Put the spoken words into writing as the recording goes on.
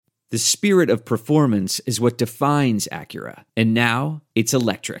The spirit of performance is what defines Acura. And now, it's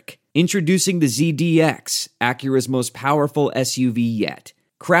electric. Introducing the ZDX, Acura's most powerful SUV yet.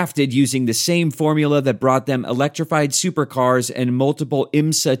 Crafted using the same formula that brought them electrified supercars and multiple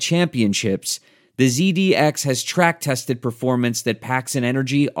IMSA championships, the ZDX has track-tested performance that packs an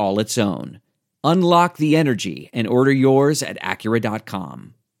energy all its own. Unlock the energy and order yours at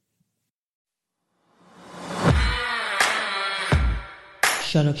Acura.com.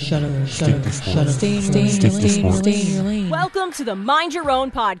 Shut up. Stay in your lane. Welcome to the Mind Your Own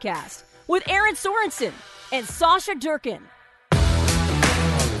podcast with Aaron Sorensen and Sasha Durkin,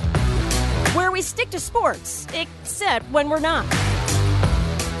 where we stick to sports, except when we're not.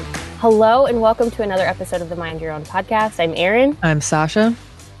 Hello and welcome to another episode of the Mind Your Own podcast. I'm Aaron. I'm Sasha.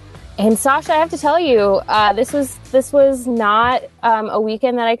 And Sasha, I have to tell you, this was not a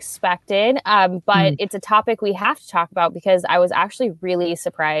weekend that I expected, but it's a topic we have to talk about because I was actually really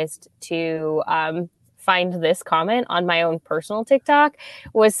surprised to find this comment on my own personal TikTok.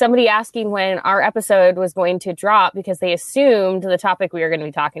 Was somebody asking when our episode was going to drop because they assumed the topic we were going to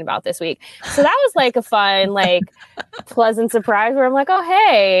be talking about this week. So that was like a fun, pleasant surprise where I'm like, oh,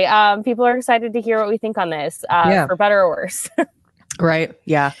 hey, people are excited to hear what we think on this, for better or worse. Right.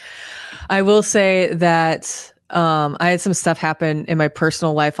 Yeah. I will say that I had some stuff happen in my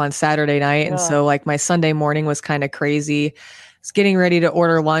personal life on Saturday night. And so my Sunday morning was kind of crazy. I was getting ready to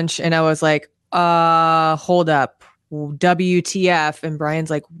order lunch and I was like, hold up, WTF. And Brian's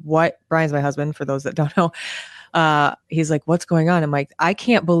like, what? Brian's my husband, for those that don't know. He's like, what's going on? I'm like, I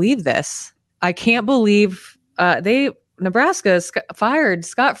can't believe this. I can't believe Nebraska fired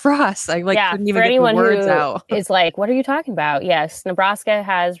Scott Frost. I couldn't even get the words out. It's like, what are you talking about? Yes, Nebraska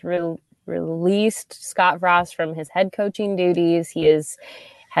has released Scott Frost from his head coaching duties. He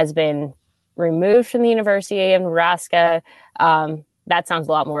has been removed from the University of Nebraska. That sounds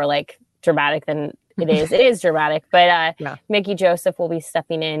a lot more dramatic than it is. It is dramatic, but Mickey Joseph will be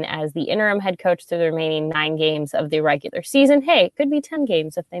stepping in as the interim head coach through the remaining 9 games of the regular season. Hey, it could be 10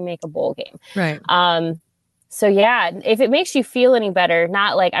 games if they make a bowl game. Right. So yeah, if it makes you feel any better,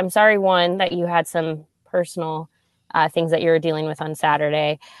 I'm sorry, one, that you had some personal things that you were dealing with on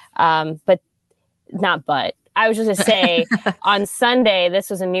Saturday. I was just going to say on Sunday, this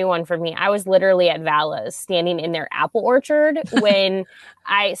was a new one for me. I was literally at Vala's standing in their apple orchard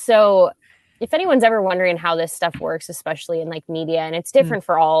if anyone's ever wondering how this stuff works, especially in media, and it's different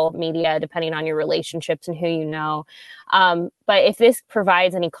for all media, depending on your relationships and who you know. But if this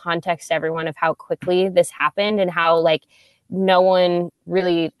provides any context to everyone of how quickly this happened and how no one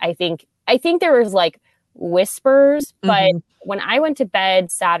really, I think there was whispers, but when I went to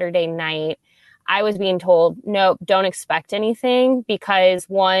bed Saturday night, I was being told, no, don't expect anything because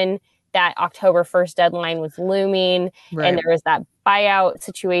one, that October 1st deadline was looming and there was that buyout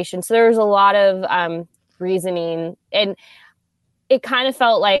situation. So there was a lot of reasoning, and it kind of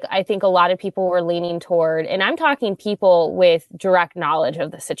felt like I think a lot of people were leaning toward, and I'm talking people with direct knowledge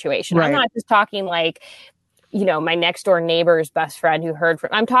of the situation. Right. I'm not just talking my next door neighbor's best friend who heard from,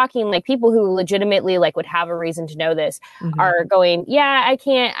 I'm talking people who legitimately would have a reason to know this are going, yeah, I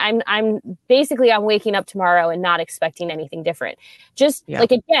can't, I'm waking up tomorrow and not expecting anything different. Just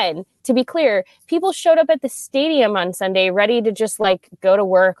again, to be clear, people showed up at the stadium on Sunday ready to just go to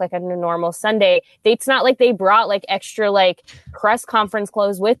work on a normal Sunday. It's not like they brought extra press conference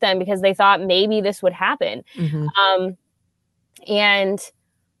clothes with them because they thought maybe this would happen. And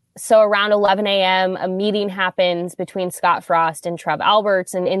so around 11 a.m., a meeting happens between Scott Frost and Trev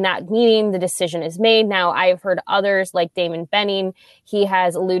Alberts. And in that meeting, the decision is made. Now, I've heard others like Damon Benning. He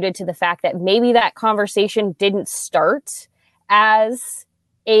has alluded to the fact that maybe that conversation didn't start as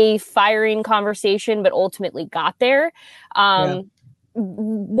a firing conversation, but ultimately got there.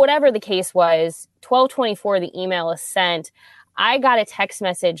 Whatever the case was, 12:24, the email is sent. I got a text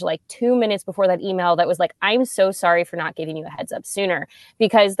message 2 minutes before that email that was I'm so sorry for not giving you a heads up sooner,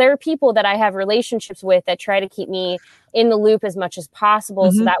 because there are people that I have relationships with that try to keep me in the loop as much as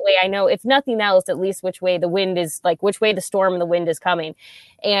possible. So that way I know, if nothing else, at least which way the wind is, which way the storm and the wind is coming.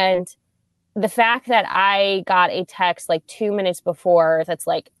 And the fact that I got a text 2 minutes before that's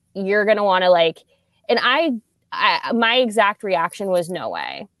you're going to want to and I my exact reaction was no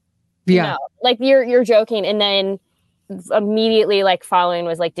way. Yeah. No. You're joking. And then immediately following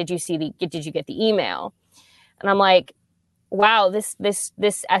was did you get the email? And I'm like, wow, this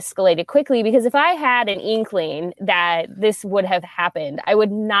escalated quickly, because if I had an inkling that this would have happened, I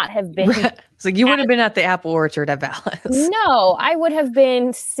would not have been. So you would have been at the apple orchard at Vala's. No, I would have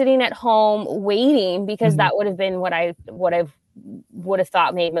been sitting at home waiting, because that would have been what I would have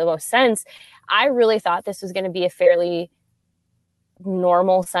thought made the most sense. I really thought this was going to be a fairly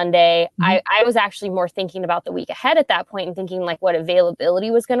normal Sunday. I was actually more thinking about the week ahead at that point and thinking like what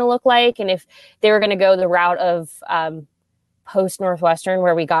availability was going to look like. And if they were going to go the route of post Northwestern,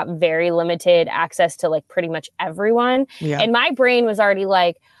 where we got very limited access to like pretty much everyone. Yeah. And my brain was already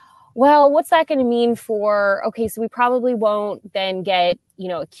like, well, what's that going to mean for, okay, so we probably won't then get,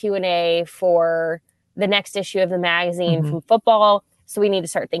 a Q&A for the next issue of the magazine from football. So we need to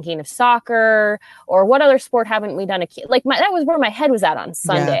start thinking of soccer, or what other sport haven't we done? That was where my head was at on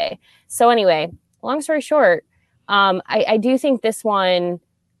Sunday. Yeah. So anyway, long story short, I do think this one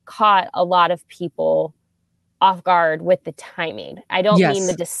caught a lot of people off guard with the timing. I don't mean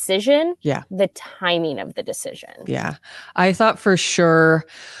the decision, the timing of the decision. Yeah. I thought for sure,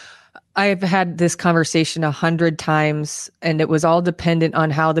 I've had this conversation 100 times, and it was all dependent on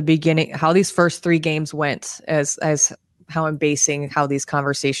how these first 3 games went, as how I'm basing how these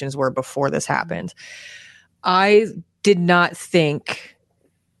conversations were before this happened. I did not think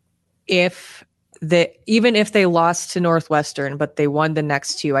even if they lost to Northwestern, but they won the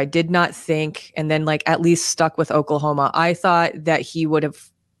next 2, I did not think, and then like at least stuck with Oklahoma, I thought that he would have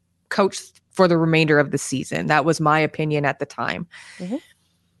coached for the remainder of the season. That was my opinion at the time. Mm-hmm.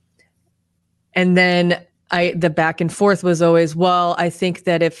 And then the back and forth was always, well, I think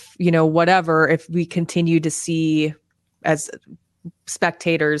that if we continue to see, as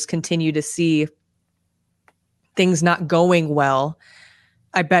spectators continue to see things not going well,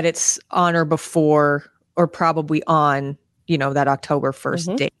 I bet it's on or before, or probably on, that October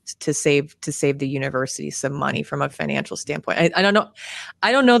 1st date to save the university some money from a financial standpoint. I don't know.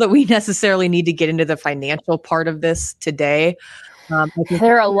 I don't know that we necessarily need to get into the financial part of this today.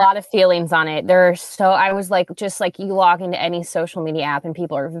 There are a lot of feelings on it. I was like, just like you log into any social media app and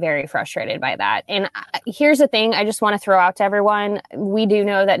people are very frustrated by that. And here's the thing I just want to throw out to everyone. We do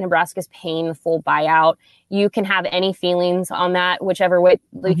know that Nebraska's paying the full buyout. You can have any feelings on that, whichever way,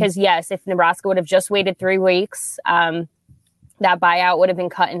 because yes, if Nebraska would have just waited 3 weeks, that buyout would have been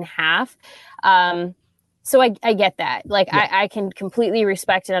cut in half. So I get that. Like, I can completely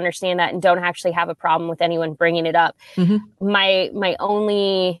respect and understand that, and don't actually have a problem with anyone bringing it up. Mm-hmm. My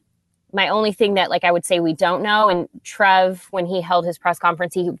only thing that, like, I would say we don't know, and Trev, when he held his press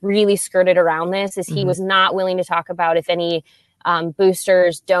conference, he really skirted around this, is he was not willing to talk about if any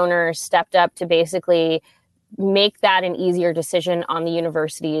boosters, donors stepped up to basically make that an easier decision on the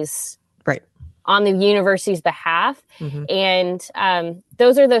university's behalf. Mm-hmm. And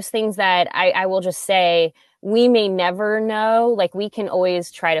those are those things that I will just say, we may never know. Like, we can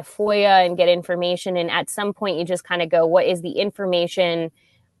always try to FOIA and get information. And at some point you just kind of go, what is the information?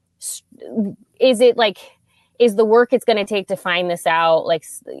 Is the work it's going to take to find this out? Like,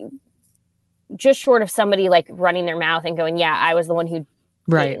 just short of somebody like running their mouth and going, yeah, I was the one who,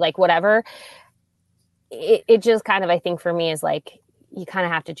 like, whatever. It just kind of, I think for me, is like, you kind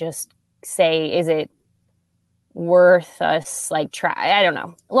of have to just say, is it worth us like try? I don't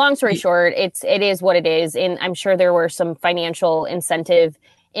know. Long story short, it is what it is. And I'm sure there were some financial incentive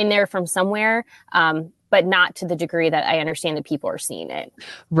in there from somewhere, but not to the degree that I understand that people are seeing it.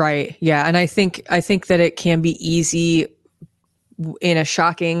 Right. Yeah. And I think that it can be easy in a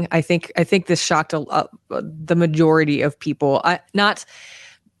shocking. I think this shocked the majority of people. Not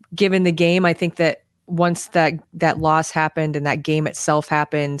given the game. I think that once that loss happened and that game itself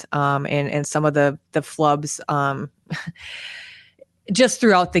happened, and some of the flubs, just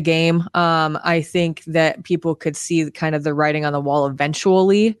throughout the game, I think that people could see kind of the writing on the wall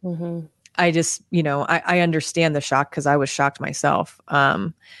eventually. Mm-hmm. I just, I understand the shock, because I was shocked myself.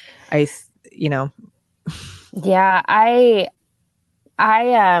 Yeah, I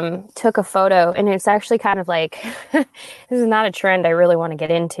took a photo, and it's actually kind of like, this is not a trend I really want to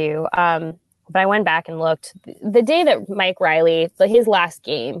get into. But I went back and looked. The day that Mike Riley, his last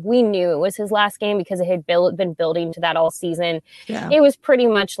game, we knew it was his last game because it had been building to that all season. Yeah. It was pretty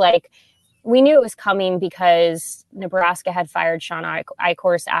much like, we knew it was coming because Nebraska had fired Sean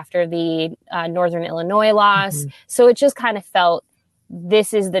Eichhorst after the Northern Illinois loss. Mm-hmm. So it just kind of felt,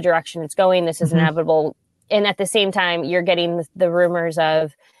 this is the direction it's going. This is inevitable. And at the same time, you're getting the rumors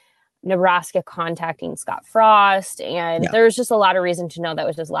of Nebraska contacting Scott Frost. And there was just a lot of reason to know that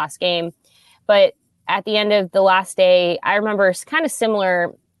was his last game. But at the end of the last day, I remember kind of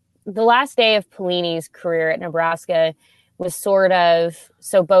similar. The last day of Pelini's career at Nebraska was sort of,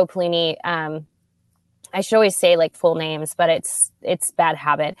 so Bo Pelini, I should always say like full names, but it's bad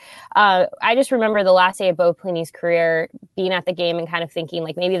habit. I just remember the last day of Bo Pelini's career, being at the game and kind of thinking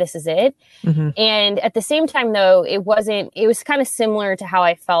like, maybe this is it. Mm-hmm. And at the same time, though, it was kind of similar to how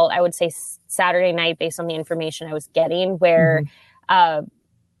I felt, I would say, Saturday night, based on the information I was getting, where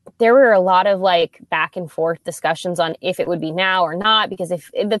there were a lot of like back and forth discussions on if it would be now or not, because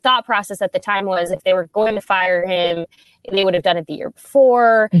if the thought process at the time was if they were going to fire him, they would have done it the year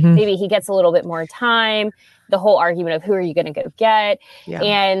before. Maybe he gets a little bit more time. The whole argument of who are you going to go get? Yeah.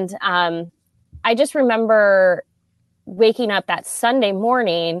 And I just remember waking up that Sunday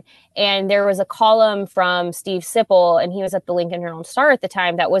morning, and there was a column from Steve Sipple, and he was at the Lincoln Journal-Star at the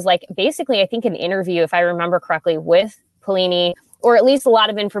time, that was like basically, I think, an interview, if I remember correctly, with Pelini, or at least a lot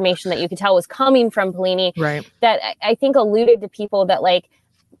of information that you could tell was coming from Pelini, right? That I think alluded to people that like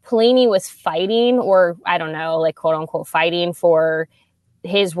Pelini was fighting, or I don't know, like quote unquote fighting for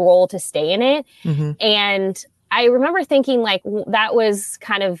his role to stay in it. And I remember thinking like that was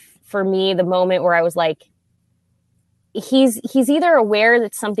kind of for me the moment where I was like, he's either aware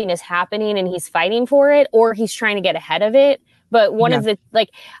that something is happening and he's fighting for it, or he's trying to get ahead of it. But one of the, like,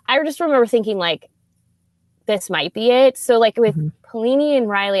 I just remember thinking like, this might be it. So like with Pelini and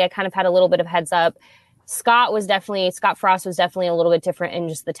Riley, I kind of had a little bit of heads up. Scott Frost was definitely a little bit different in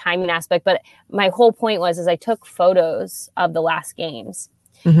just the timing aspect. But my whole point was, is I took photos of the last games,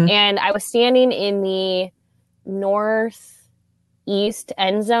 and I was standing in the northeast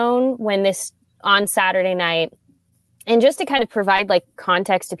end zone on Saturday night. And just to kind of provide like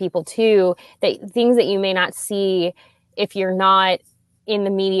context to people too, that things that you may not see if you're not in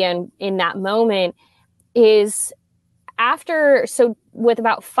the media in that moment is with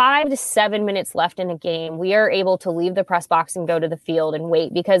about 5 to 7 minutes left in a game, we are able to leave the press box and go to the field and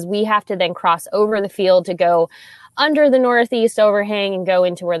wait, because we have to then cross over the field to go under the northeast overhang and go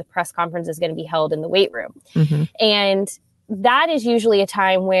into where the press conference is going to be held in the weight room. And that is usually a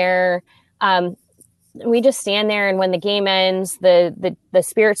time where we just stand there, and when the game ends, the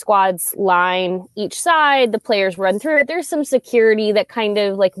Spirit squads line each side, the players run through it. There's some security that kind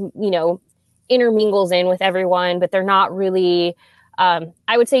of like, intermingles in with everyone, but they're not really,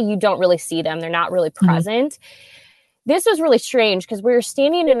 I would say you don't really see them. They're not really present. This was really strange because we were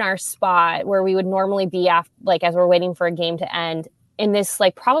standing in our spot where we would normally be as we're waiting for a game to end, and this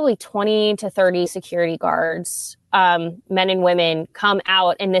like probably 20 to 30 security guards, men and women, come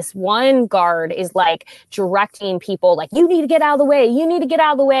out, and this one guard is like directing people like, you need to get out of the way. You need to get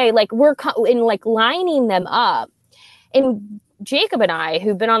out of the way. Like we're lining them up. And Jacob and I,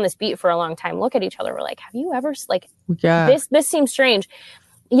 who've been on this beat for a long time, look at each other. We're like, have you ever this seems strange.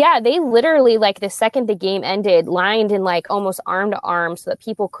 Yeah, they literally, like, the second the game ended, lined in like almost arm to arm so that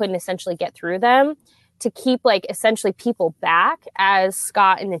people couldn't essentially get through them, to keep like essentially people back as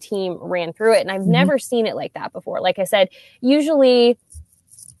Scott and the team ran through it. And I've never seen it like that before. Like I said, usually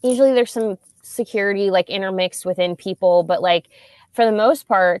there's some security like intermixed within people, but like for the most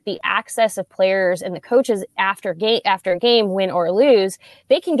part, the access of players and the coaches after a game, win or lose,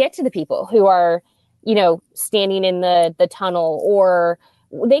 they can get to the people who are, standing in the tunnel, or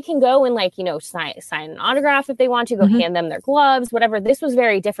they can go and sign an autograph if they want to, go hand them their gloves, whatever. This was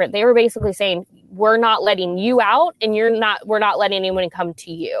very different. They were basically saying, we're not letting you out, and we're not letting anyone come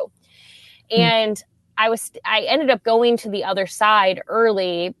to you. And I ended up going to the other side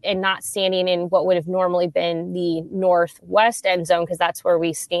early and not standing in what would have normally been the northwest end zone, because that's where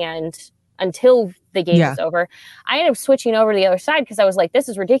we stand until the game is over. I ended up switching over to the other side because I was like, this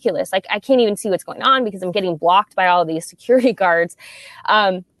is ridiculous. Like, I can't even see what's going on because I'm getting blocked by all of these security guards.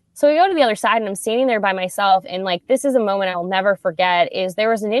 So we go to the other side, and I'm standing there by myself. And like, this is a moment I'll never forget, is there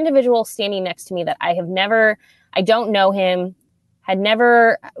was an individual standing next to me that I don't know him, had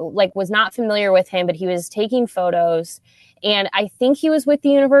never, was not familiar with him, but he was taking photos. And I think he was with the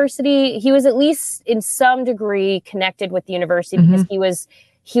university. He was at least in some degree connected with the university, because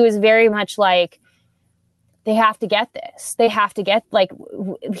he was very much like, they have to get this. They have to get,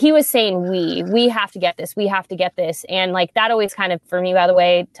 he was saying, we have to get this. We have to get this. And like, that always kind of, for me, by the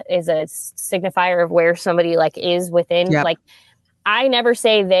way, is a signifier of where somebody is within, I never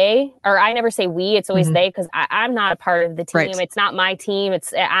say they, or I never say we. It's always they, because I'm not a part of the team. Right. It's not my team.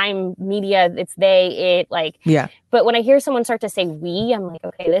 I'm media. It's they. But when I hear someone start to say we, I'm like,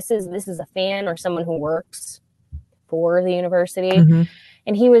 okay, this is a fan or someone who works for the university.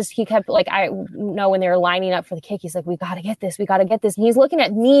 And he kept I know when they were lining up for the kick, he's like, we got to get this. We got to get this. And he's looking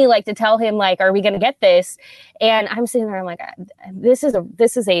at me to tell him are we going to get this? And I'm sitting there, I'm like, this is a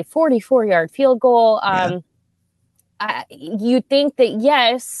 44-yard field goal. You think that,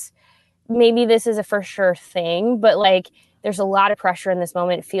 yes, maybe this is a for sure thing, but there's a lot of pressure in this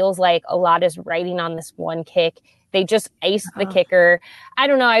moment. It feels like a lot is riding on this one kick. They just aced the kicker. I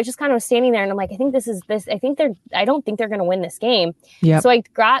don't know. I was just kind of standing there, and I'm like, I don't think they're going to win this game. Yep. So I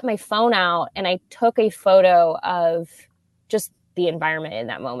got my phone out and I took a photo of just the environment in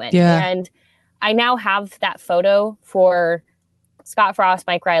that moment. Yeah. And I now have that photo for Scott Frost,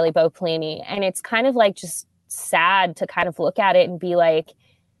 Mike Riley, Bo Pelini. And it's kind of like just sad to kind of look at it and be like,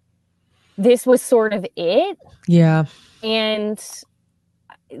 this was sort of it. Yeah. And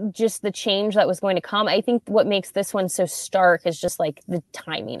just the change that was going to come. I think what makes this one so stark is just like the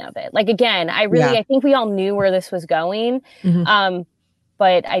timing of it. Like, again, I think we all knew where this was going.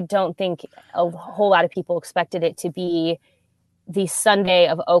 But I don't think a whole lot of people expected it to be the Sunday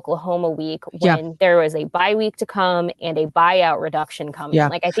of Oklahoma week when there was a bye week to come and a buyout reduction coming.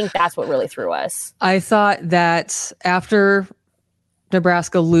 Like, I think that's what really threw us. I thought that after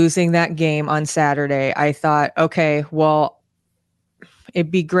Nebraska losing that game on Saturday, I thought, okay, well, it'd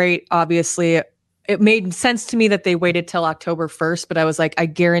be great. Obviously, it made sense to me that they waited till October 1st, but I was like, I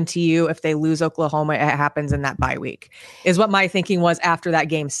guarantee you if they lose Oklahoma, it happens in that bye week, is what my thinking was after that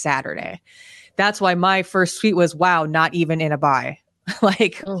game Saturday. That's why my first tweet was, wow, not even in a bye.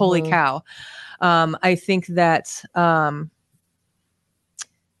 Like, holy cow. I think that, I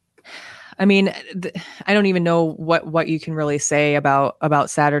mean, I don't even know what you can really say about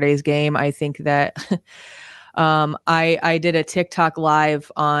Saturday's game. I think that I did a TikTok live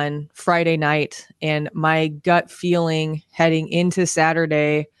on Friday night, and my gut feeling heading into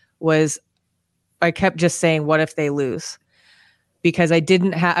Saturday was I kept just saying, what if they lose? Because I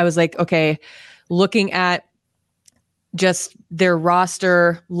was like, okay, looking at just their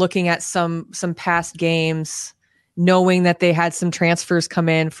roster, looking at some past games, knowing that they had some transfers come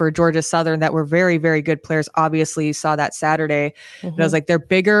in for Georgia Southern that were very, very good players. Obviously, you saw that Saturday. But I was like, they're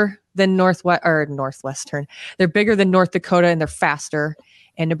bigger than Northwestern. They're bigger than North Dakota, and they're faster.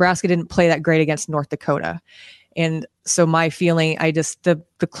 And Nebraska didn't play that great against North Dakota. And so my feeling,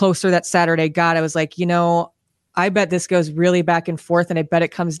 the closer that Saturday got, I was like, I bet this goes really back and forth, and I bet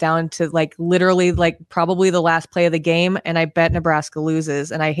it comes down to like literally like probably the last play of the game, and I bet Nebraska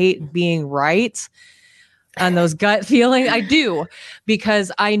loses. And I hate being right on those gut feeling. I do, because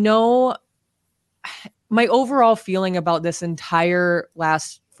I know my overall feeling about this entire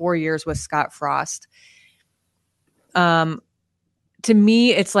last 4 years with Scott Frost. To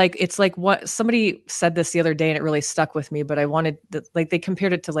me, it's like what somebody said this the other day, and it really stuck with me, but I wanted they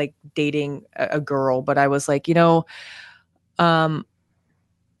compared it to like dating a girl, but I was like, Nebraska,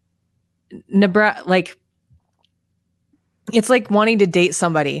 like, it's like wanting to date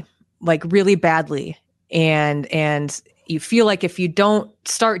somebody like really badly. And you feel like if you don't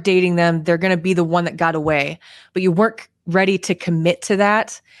start dating them, they're going to be the one that got away, but you weren't ready to commit to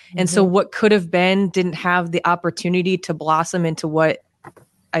that. And so what could have been didn't have the opportunity to blossom into what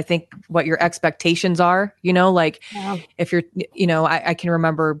I think what your expectations are, if you're, I can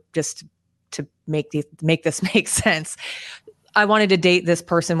remember, just to make this make sense. I wanted to date this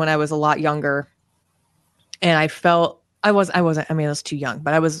person when I was a lot younger, and I felt I was too young,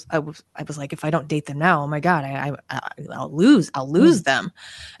 but I was like, if I don't date them now, oh my God, I'll lose them.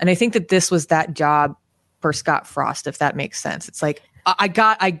 And I think that this was that job for Scott Frost, if that makes sense. It's like,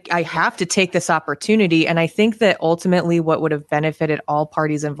 I have to take this opportunity. And I think that ultimately what would have benefited all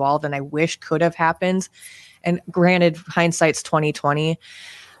parties involved, and I wish could have happened, and granted, hindsight's 2020,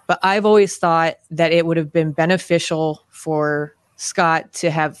 but I've always thought that it would have been beneficial for Scott to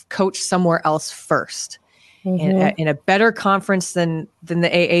have coached somewhere else first, in a better conference than the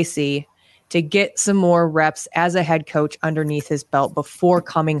AAC, to get some more reps as a head coach underneath his belt before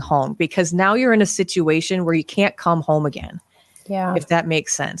coming home, because now you're in a situation where you can't come home again. Yeah. If that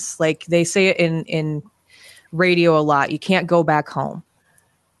makes sense. Like they say it in radio a lot, you can't go back home.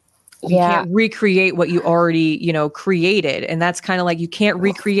 You can't recreate what you already, created. And that's kind of like, you can't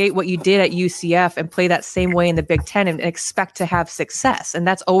recreate what you did at UCF and play that same way in the Big Ten and expect to have success. And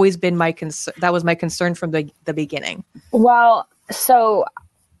that's always been my concern. That was my concern from the beginning. Well, so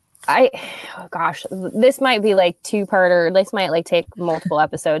this might be like two-parter. This might like take multiple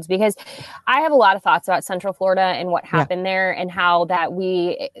episodes, because I have a lot of thoughts about Central Florida and what happened there, and how that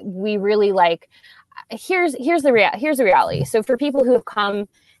we really like, here's the reality. So for people who have come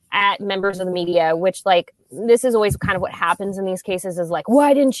at members of the media, which like, this is always kind of what happens in these cases, is like,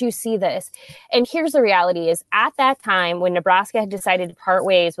 why didn't you see this? And here's the reality is, at that time when Nebraska had decided to part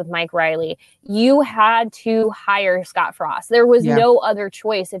ways with Mike Riley, you had to hire Scott Frost. There was no other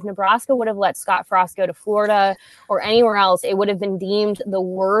choice. If Nebraska would have let Scott Frost go to Florida or anywhere else, it would have been deemed the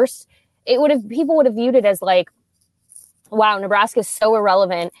worst. People would have viewed it as like, wow, Nebraska is so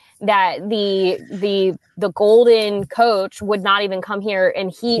irrelevant that the golden coach would not even come here,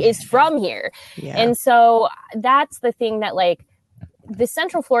 and he is from here. Yeah. And so that's the thing that, like, the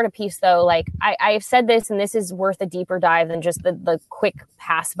Central Florida piece, though, like I've said this, and this is worth a deeper dive than just the quick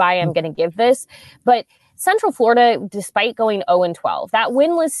pass by I'm going to give this. But Central Florida, despite going 0-12, that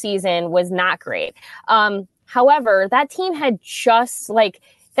winless season was not great. However, that team had just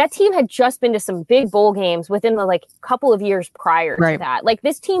been to some big bowl games within the couple of years prior to that. Like,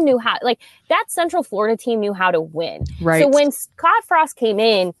 this team knew how, that Central Florida team knew how to win. Right. So when Scott Frost came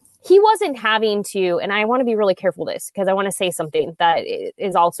in, he wasn't having to, and I want to be really careful with this because I want to say something that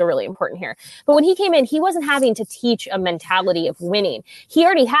is also really important here. But when he came in, he wasn't having to teach a mentality of winning. He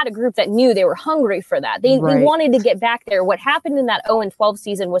already had a group that knew they were hungry for that. They wanted to get back there. What happened in that 0-12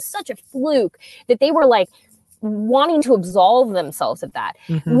 season was such a fluke that they were wanting to absolve themselves of that.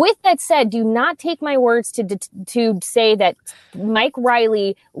 Mm-hmm. With that said, do not take my words to say that Mike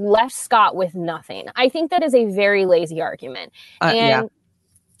Riley left Scott with nothing. I think that is a very lazy argument.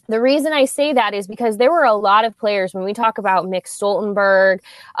 The reason I say that is because there were a lot of players, when we talk about Mick Stoltenberg,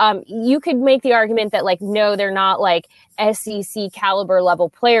 you could make the argument that no, they're not SEC caliber level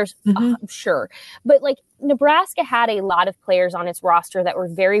players. Mm-hmm. Sure. But Nebraska had a lot of players on its roster that were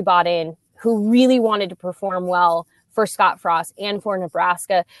very bought in, who really wanted to perform well for Scott Frost and for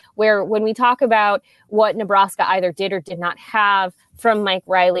Nebraska, where when we talk about what Nebraska either did or did not have from Mike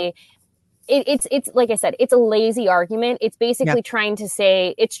Riley, it's like I said, it's a lazy argument. It's basically trying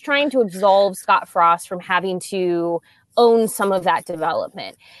to absolve Scott Frost from having to own some of that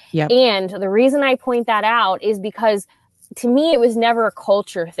development. Yep. And the reason I point that out is because to me, it was never a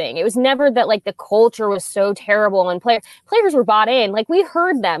culture thing. It was never that the culture was so terrible and players were bought in. We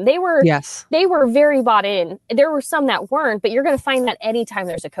heard them. They were very bought in. There were some that weren't, but you're going to find that anytime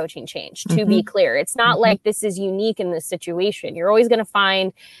there's a coaching change, to be clear. It's not like this is unique in this situation. You're always going to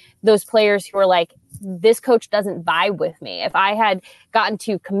find those players who are this coach doesn't vibe with me. If I had gotten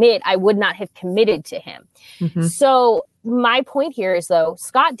to commit, I would not have committed to him. Mm-hmm. So my point here is, though,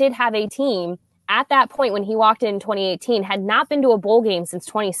 Scott did have a team at that point when he walked in 2018, had not been to a bowl game since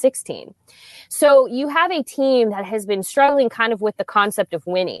 2016. So you have a team that has been struggling kind of with the concept of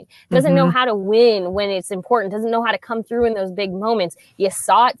winning, doesn't know how to win when it's important, doesn't know how to come through in those big moments. You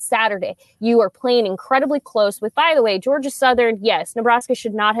saw it Saturday. You are playing incredibly close with, by the way, Georgia Southern. Yes, Nebraska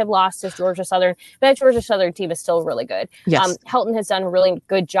should not have lost to Georgia Southern, but that Georgia Southern team is still really good. Yes. Helton has done a really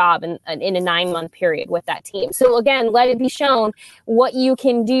good job in a 9-month period with that team. So again, let it be shown what you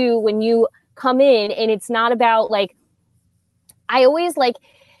can do when you come in, and it's not about I always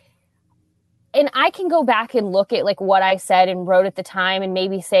and I can go back and look at what I said and wrote at the time and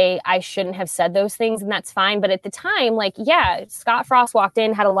maybe say I shouldn't have said those things, and that's fine. But at the time, Scott Frost walked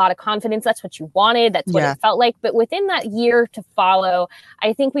in, had a lot of confidence. That's what you wanted. That's what it felt like. But within that year to follow,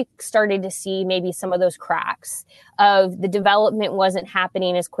 I think we started to see maybe some of those cracks of the development wasn't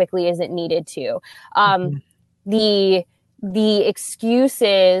happening as quickly as it needed to. The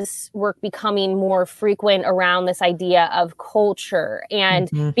excuses were becoming more frequent around this idea of culture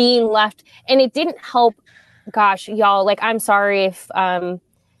and being left. And it didn't help. Gosh, y'all, I'm sorry if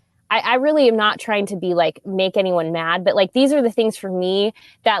I really am not trying to be make anyone mad, but these are the things for me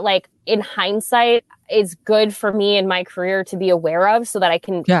that in hindsight is good for me in my career to be aware of so that I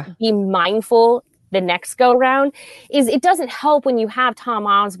can be mindful the next go round. Is it doesn't help when you have Tom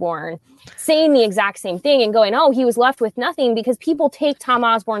Osborne saying the exact same thing and going, oh, he was left with nothing, because people take Tom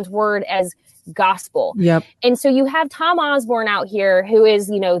Osborne's word as gospel. Yep. And so you have Tom Osborne out here who is,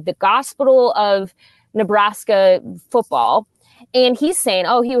 the gospel of Nebraska football. And he's saying,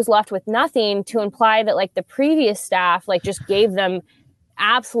 oh, he was left with nothing, to imply that the previous staff just gave them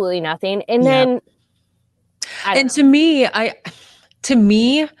absolutely nothing. And then to me,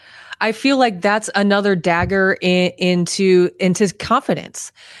 I feel like that's another dagger into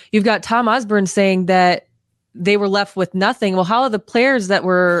confidence. You've got Tom Osborne saying that they were left with nothing. Well, how are the players that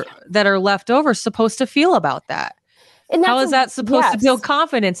are left over supposed to feel about that? And how is that supposed to build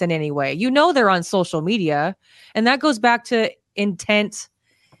confidence in any way? They're on social media, and that goes back to intent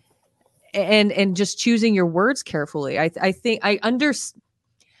and just choosing your words carefully. I think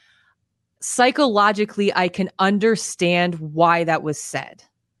psychologically, I can understand why that was said.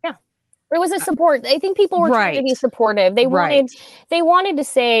 It was a support. I think people were trying to be supportive. They wanted to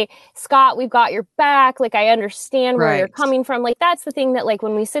say, Scott, we've got your back. I understand where you're coming from. That's the thing that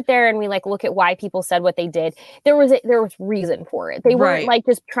when we sit there and we look at why people said what they did, there was reason for it. They weren't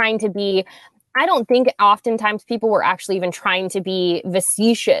just trying to be. I don't think oftentimes people were actually even trying to be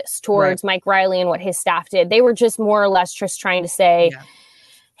facetious towards Mike Riley and what his staff did. They were just more or less just trying to say,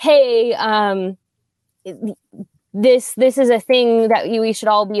 hey, this is a thing that we should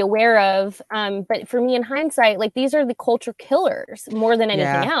all be aware of. But for me, in hindsight, these are the culture killers more than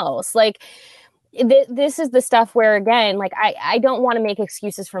anything else. This is the stuff where, again, I don't want to make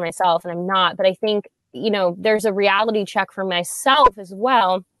excuses for myself, and I'm not, but I think, there's a reality check for myself as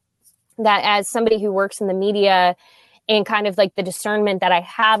well, that as somebody who works in the media and kind of like the discernment that I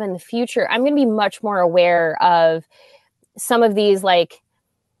have in the future, I'm going to be much more aware of some of these, like,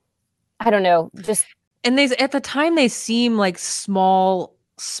 I don't know, just. And they, at the time, they seem like small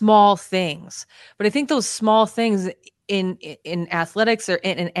things, but I think those small things in athletics or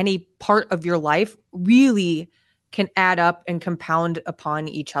in any part of your life really can add up and compound upon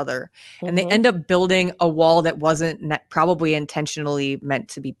each other. Mm-hmm. And they end up building a wall that wasn't probably intentionally meant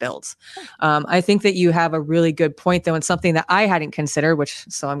to be built. I think that you have a really good point, though, and something that I hadn't considered,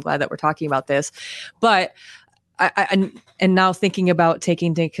 so I'm glad that we're talking about this. But and now thinking about taking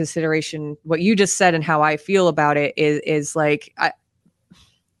into consideration what you just said and how I feel about it is like,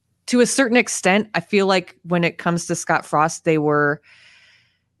 to a certain extent, I feel like when it comes to Scott Frost,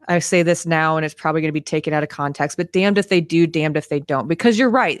 I say this now and it's probably going to be taken out of context, but damned if they do, damned if they don't, because you're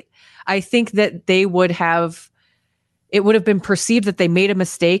right. I think that it would have been perceived that they made a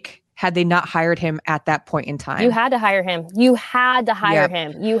mistake had they not hired him at that point in time. You had to hire him. You had to hire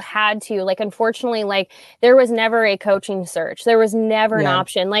him. You had to. Like, unfortunately, like, there was never a coaching search. There was never an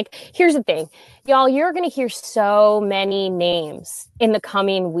option. Like, here's the thing, y'all, you're going to hear so many names in the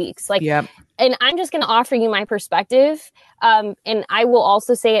coming weeks. Like, and I'm just going to offer you my perspective. And I will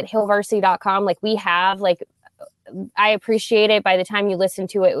also say at hillvarsity.com, like, we have, like, I appreciate it. By the time you listen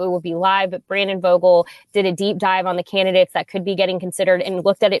to it, it will be live. But Brandon Vogel did a deep dive on the candidates that could be getting considered and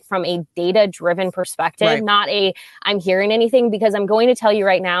looked at it from a data-driven perspective, not a I'm hearing anything, because I'm going to tell you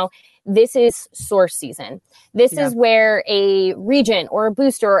right now, this is source season. This is where a regent or a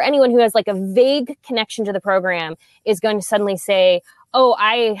booster or anyone who has like a vague connection to the program is going to suddenly say, oh,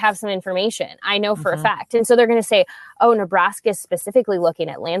 I have some information. I know for a fact. And so they're going to say, oh, Nebraska is specifically looking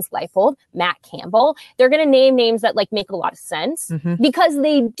at Lance Leipold, Matt Campbell. They're going to name names that like make a lot of sense because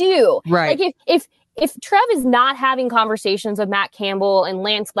they do. Right. Like if Trev is not having conversations with Matt Campbell and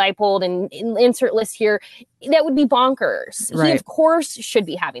Lance Leipold and insert list here, that would be bonkers. Right. He, of course, should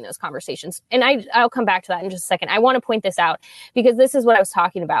be having those conversations. And I'll come back to that in just a second. I want to point this out because this is what I was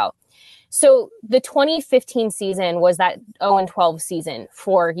talking about. So the 2015 season was that 0-12 season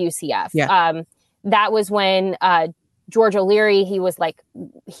for UCF. Yeah. That was when George O'Leary, he was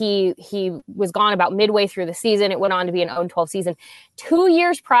gone about midway through the season. It went on to be an 0-12 season. 2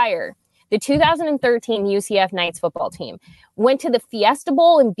 years prior, the 2013 UCF Knights football team went to the Fiesta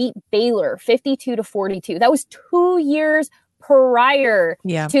Bowl and beat Baylor 52-42. That was 2 years prior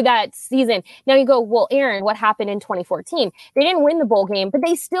to that season. Now you go, well, Aaron, what happened in 2014? They didn't win the bowl game, but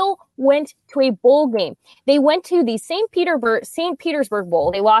they still went to a bowl game. They went to the St. Petersburg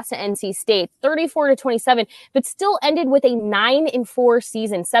Bowl. They lost to NC State 34-27, but still ended with a 9-4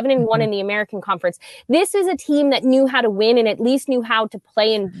 season, 7-1 in the American Conference. This is a team that knew how to win and at least knew how to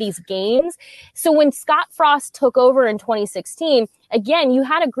play in these games. So when Scott Frost took over in 2016, again, you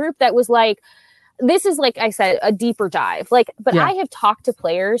had a group that was like, this is, like I said, a deeper dive. But I have talked to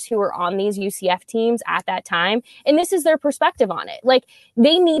players who were on these UCF teams at that time, and this is their perspective on it. Like,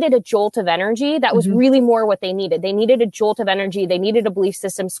 they needed a jolt of energy. That was really more what they needed. They needed a jolt of energy. They needed a belief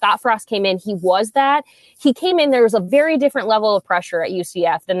system. Scott Frost came in. He was that. He came in. There was a very different level of pressure at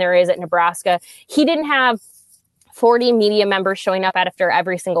UCF than there is at Nebraska. He didn't have 40 media members showing up after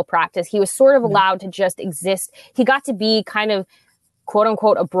every single practice. He was sort of allowed to just exist. He got to be kind of, quote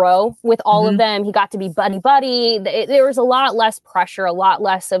unquote, a bro with all of them. He got to be buddy. There was a lot less pressure, a lot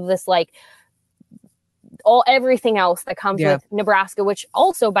less of this, like, everything else that comes with Nebraska, which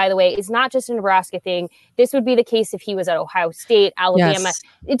also, by the way, is not just a Nebraska thing. This would be the case if he was at Ohio State, Alabama. Yes.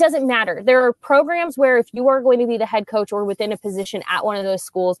 It doesn't matter. There are programs where if you are going to be the head coach or within a position at one of those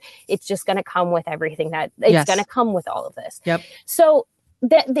schools, it's just going to come with everything that it's going to come with all of this. Yep. So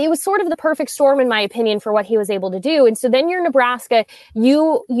that it was sort of the perfect storm, in my opinion, for what he was able to do. And so then you're Nebraska,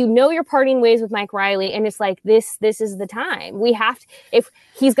 you know you're parting ways with Mike Riley, and it's like, this is the time. We have to, if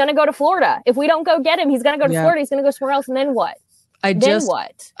he's going to go to Florida, if we don't go get him, he's going to go to Florida, he's going to go somewhere else, and then what?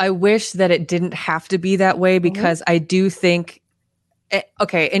 I wish that it didn't have to be that way, because I do think,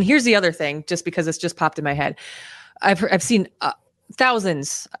 okay, and here's the other thing, just because it's just popped in my head. I've seen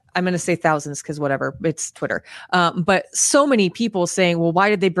thousands, I'm going to say thousands because whatever, it's Twitter. But so many people saying, well, why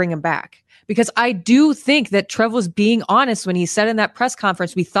did they bring him back? Because I do think that Trev was being honest when he said in that press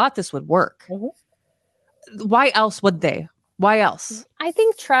conference, we thought this would work. Why else would they? Why else? I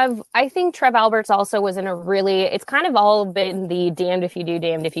think Trev Alberts also was in a really, it's kind of all been the damned if you do,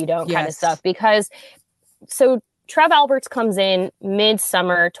 damned if you don't kind of stuff. Because so Trev Alberts comes in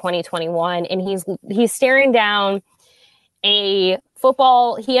midsummer 2021 and he's staring down he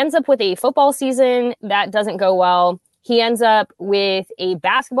ends up with a football season that doesn't go well. He ends up with a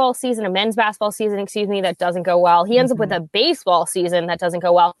men's basketball season, that doesn't go well. He ends up with a baseball season that doesn't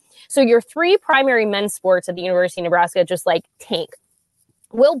go well. So your 3 primary men's sports at the University of Nebraska just like tank.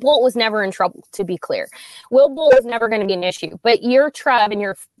 Will Bolt was never in trouble, to be clear. Will Bolt was never going to be an issue. But you're Trev and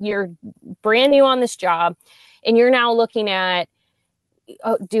you're brand new on this job, and you're now looking at,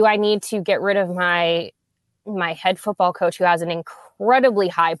 do I need to get rid of my head football coach who has an incredibly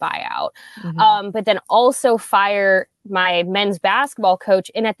high buyout, but then also fire my men's basketball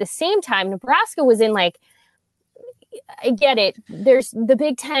coach? And at the same time, Nebraska was in like, I get it. There's the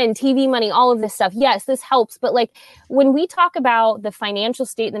Big Ten, TV money, all of this stuff. Yes, this helps. But like when we talk about the financial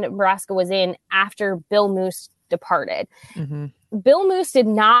state that Nebraska was in after Bill Moose departed, Bill Moose did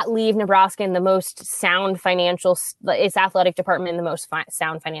not leave Nebraska in the most sound its athletic department in the most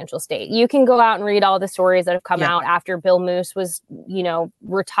sound financial state. You can go out and read all the stories that have come out after Bill Moose was,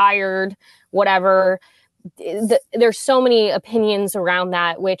 retired, whatever. There's so many opinions around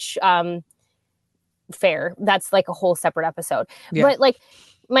that, which, fair. That's like a whole separate episode. But like,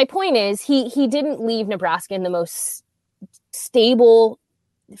 my point is he didn't leave Nebraska in the most stable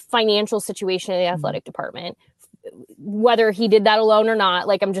financial situation in the athletic department. Whether he did that alone or not,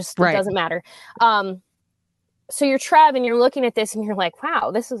 like it doesn't matter. So you're Trev and you're looking at this and you're like,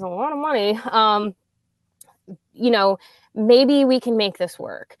 wow, this is a lot of money. Maybe we can make this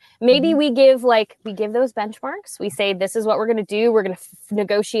work. Maybe we give those benchmarks. We say, this is what we're going to do. We're going to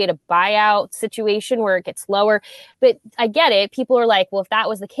negotiate a buyout situation where it gets lower. But I get it. People are like, well, if that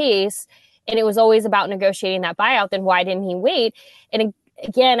was the case and it was always about negotiating that buyout, then why didn't he wait? And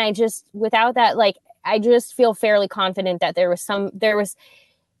again, I just feel fairly confident that there's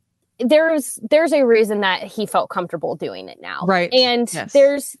a reason that he felt comfortable doing it now. Right. And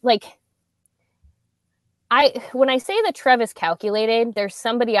there's like, when I say that Trev is calculated, there's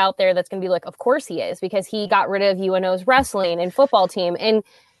somebody out there that's going to be like, of course he is, because he got rid of UNO's wrestling and football team. And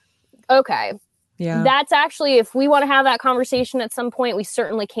okay. Yeah. That's actually, if we want to have that conversation at some point, we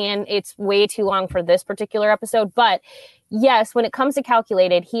certainly can. It's way too long for this particular episode. But yes, when it comes to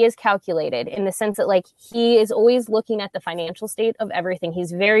calculated, he is calculated in the sense that like he is always looking at the financial state of everything.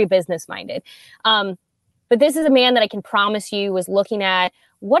 He's very business minded. But this is a man that I can promise you was looking at,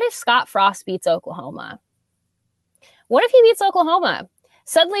 what if Scott Frost beats Oklahoma? What if he beats Oklahoma?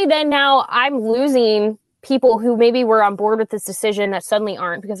 Suddenly then now I'm losing people who maybe were on board with this decision that suddenly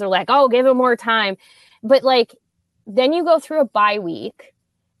aren't, because they're like, oh, give him more time. But like, then you go through a bye week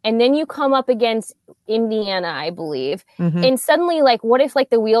and then you come up against Indiana, I believe. And suddenly like, what if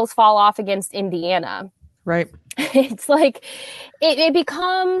like the wheels fall off against Indiana? Right. It's like, it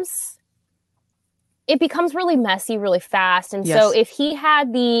becomes really messy, really fast. And so if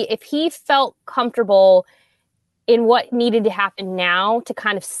he felt comfortable in what needed to happen now to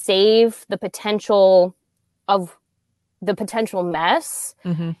kind of save the potential mess,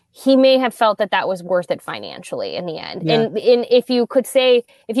 he may have felt that was worth it financially in the end. Yeah. And if you could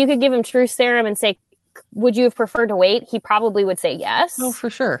give him truth serum and say, would you have preferred to wait? He probably would say yes. Oh, for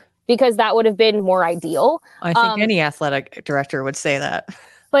sure. Because that would have been more ideal. I think any athletic director would say that.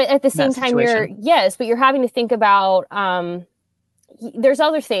 But at the same time, you're having to think about, there's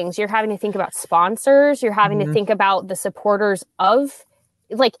other things. You're having to think about sponsors. You're having to think about the supporters of,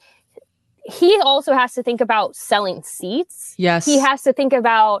 like, he also has to think about selling seats. Yes. He has to think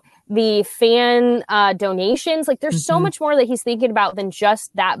about the fan donations. Like, there's so much more that he's thinking about than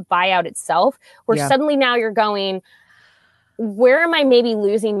just that buyout itself, where suddenly now you're going, where am I maybe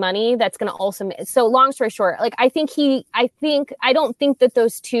losing money that's going to also, so long story short, like, I don't think that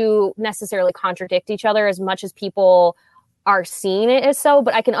those two necessarily contradict each other as much as people are seeing it as so,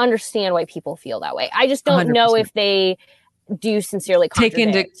 but I can understand why people feel that way. I just don't 100%. Know if they do sincerely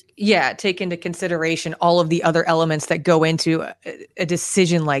contradict. Take into consideration all of the other elements that go into a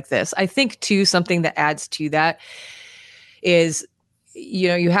decision like this. I think too, something that adds to that is,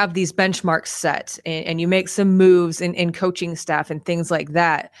 you have these benchmarks set and you make some moves in coaching staff and things like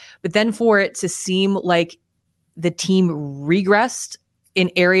that. But then for it to seem like the team regressed in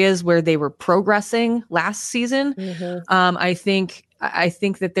areas where they were progressing last season, I think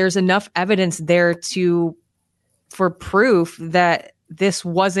that there's enough evidence there for proof that this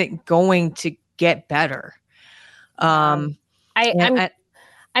wasn't going to get better. I'm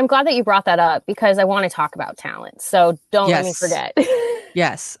glad that you brought that up because I want to talk about talent. So don't let me forget.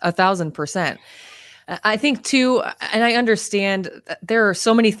 Yes, 1,000%. I think too, and I understand there are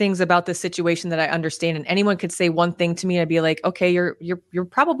so many things about this situation that I understand, and anyone could say one thing to me and I'd be like, okay, you're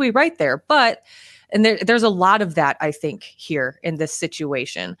probably right there. But there's a lot of that, I think, here in this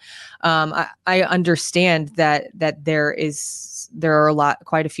situation. I understand that there are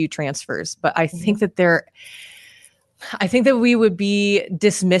quite a few transfers, but I think that I think that we would be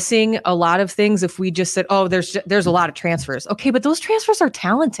dismissing a lot of things if we just said, "Oh, there's a lot of transfers." Okay, but those transfers are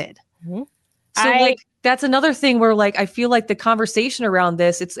talented. Mm-hmm. So that's another thing where I feel like the conversation around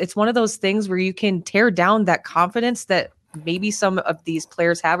this, it's one of those things where you can tear down that confidence that maybe some of these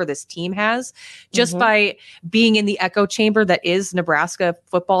players have or this team has just by being in the echo chamber that is Nebraska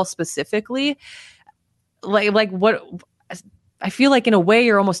football specifically. Like what I feel like in a way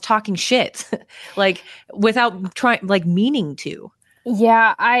you're almost talking shit, without trying, meaning to.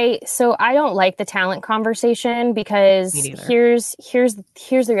 Yeah, I don't like the talent conversation because here's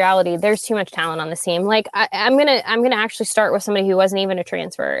the reality. There's too much talent on this team. I'm gonna actually start with somebody who wasn't even a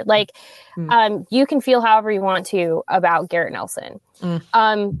transfer. You can feel however you want to about Garrett Nelson.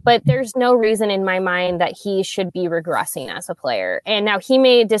 But there's no reason in my mind that he should be regressing as a player. And now he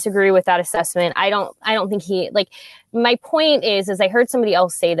may disagree with that assessment. I don't think my point is I heard somebody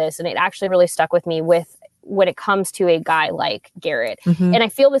else say this and it actually really stuck with me when it comes to a guy like Garrett. And I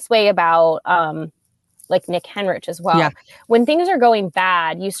feel this way about Nick Henrich as well. Yeah. When things are going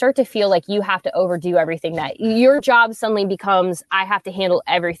bad, you start to feel like you have to overdo everything, that your job suddenly becomes, I have to handle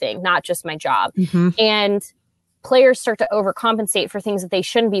everything, not just my job. And players start to overcompensate for things that they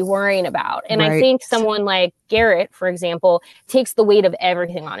shouldn't be worrying about. And I think someone like Garrett, for example, takes the weight of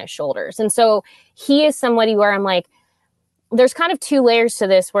everything on his shoulders. And so he is somebody where I'm like, there's kind of two layers to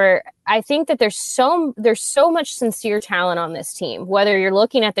this, where I think that there's so much sincere talent on this team, whether you're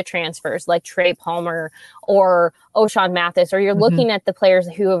looking at the transfers like Trey Palmer or O'Shawn Mathis, or you're looking at the players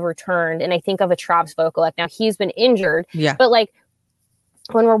who have returned. And I think of a Travis Vokalek. Now he's been injured, but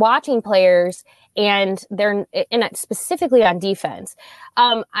when we're watching players and they're specifically on defense,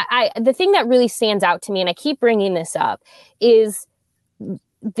 the thing that really stands out to me, and I keep bringing this up, is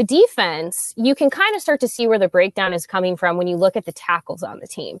the defense. You can kind of start to see where the breakdown is coming from when you look at the tackles on the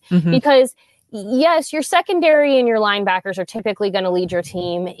team, because yes, your secondary and your linebackers are typically going to lead your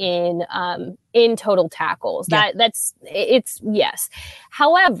team in total tackles. Yes.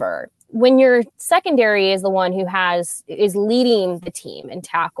 However, when your secondary is the one who is leading the team in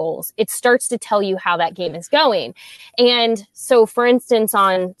tackles, it starts to tell you how that game is going. And so, for instance,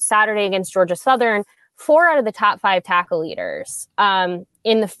 on Saturday against Georgia Southern, 4 out of the top 5 tackle leaders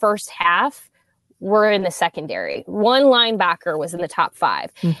in the first half were in the secondary. 1 linebacker was in the top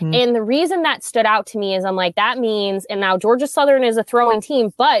 5. And the reason that stood out to me is I'm like, that means, and now Georgia Southern is a throwing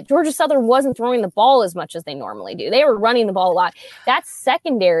team, but Georgia Southern wasn't throwing the ball as much as they normally do. They were running the ball a lot. That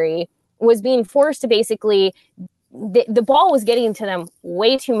secondary was being forced to basically, the ball was getting to them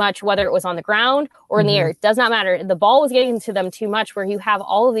way too much, whether it was on the ground or in the air. It does not matter. The ball was getting to them too much, where you have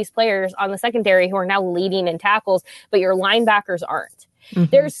all of these players on the secondary who are now leading in tackles, but your linebackers aren't.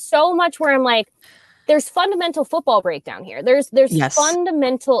 There's so much where I'm like, there's fundamental football breakdown here. There's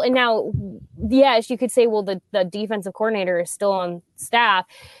fundamental, and now, yes, you could say, well, the defensive coordinator is still on staff.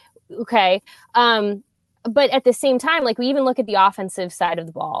 Okay. But at the same time, we even look at the offensive side of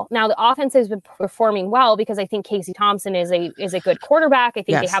the ball. Now, the offense has been performing well because I think Casey Thompson is a good quarterback. I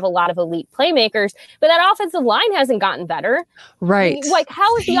think they have a lot of elite playmakers, but that offensive line hasn't gotten better. Right.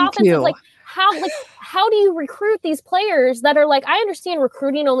 How is the offensive, how do you recruit these players that are I understand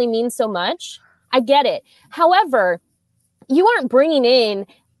recruiting only means so much. I get it. However, you aren't bringing in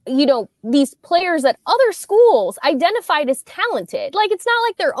these players that other schools identified as talented. It's not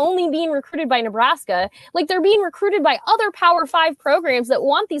like they're only being recruited by Nebraska. They're being recruited by other Power 5 programs that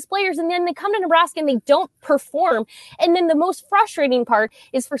want these players, and then they come to Nebraska and they don't perform. And then the most frustrating part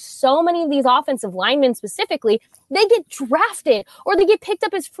is, for so many of these offensive linemen specifically, they get drafted or they get picked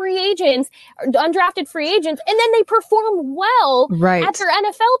up as free agents, or undrafted free agents, and then they perform well at their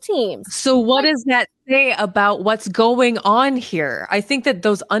NFL teams. So what does that say about what's going on here? I think that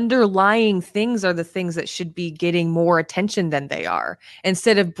those underlying things are the things that should be getting more attention than they are,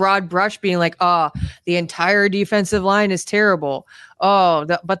 instead of broad brush being like, oh, the entire defensive line is terrible. Oh,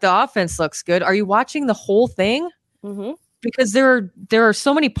 but the offense looks good. Are you watching the whole thing? Because there are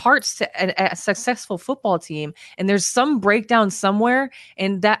so many parts to a successful football team, and there's some breakdown somewhere,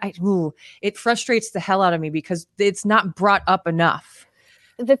 and that it frustrates the hell out of me because it's not brought up enough.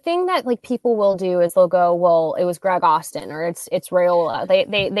 The thing that people will do is they'll go, well, it was Greg Austin or it's Raiola.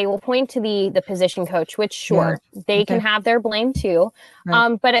 They will point to the position coach, which they can have their blame too.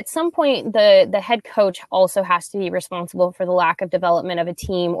 Right. But at some point the head coach also has to be responsible for the lack of development of a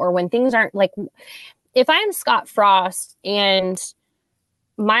team, or when things aren't if I am Scott Frost and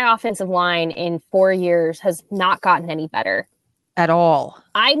my offensive line in 4 years has not gotten any better at all,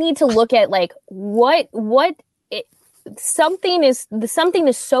 I need to look at something is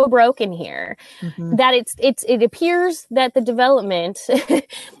so broken here that it appears that the development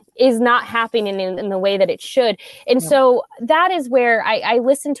is not happening in the way that it should. And so that is where I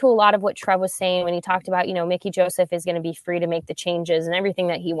listened to a lot of what Trev was saying when he talked about, Mickey Joseph is going to be free to make the changes and everything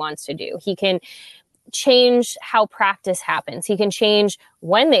that he wants to do. He can change how practice happens. He can change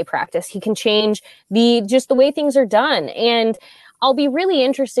when they practice. He can change the way things are done. And I'll be really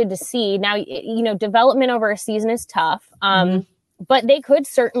interested to see now, development over a season is tough. But they could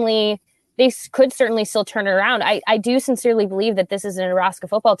certainly still turn it around. I do sincerely believe that this is a Nebraska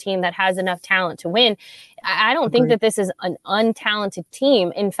football team that has enough talent to win. I don't think that this is an untalented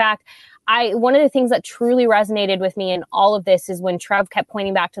team. In fact, one of the things that truly resonated with me in all of this is when Trev kept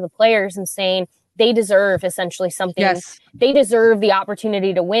pointing back to the players and saying they deserve essentially something. Yes. They deserve the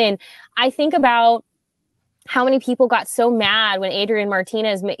opportunity to win. I think about how many people got so mad when Adrian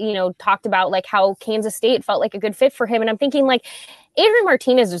Martinez, talked about like how Kansas State felt like a good fit for him. And I'm thinking like Adrian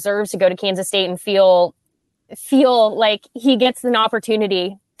Martinez deserves to go to Kansas State and feel like he gets an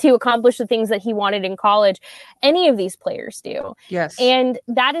opportunity to accomplish the things that he wanted in college. Any of these players do. Yes. And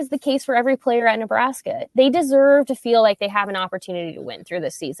that is the case for every player at Nebraska. They deserve to feel like they have an opportunity to win through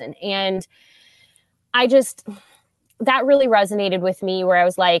this season. And that really resonated with me where I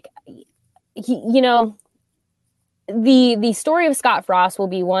was like, the story of Scott Frost will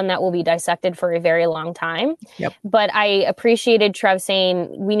be one that will be dissected for a very long time. Yep. But I appreciated Trev saying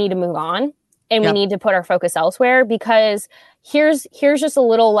we need to move on and we need to put our focus elsewhere, because here's just a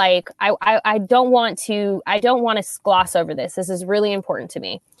little like, I don't want to gloss over this. This is really important to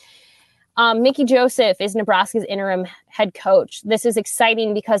me. Mickey Joseph is Nebraska's interim head coach. This is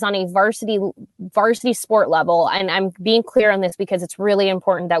exciting because on a varsity sport level, and I'm being clear on this because it's really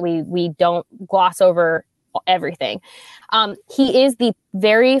important that we don't gloss over everything. He is the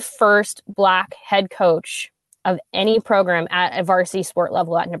very first Black head coach of any program at a varsity sport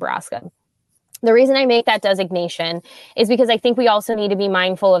level at Nebraska. The reason I make that designation is because I think we also need to be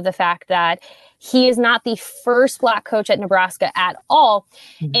mindful of the fact that he is not the first Black coach at Nebraska at all.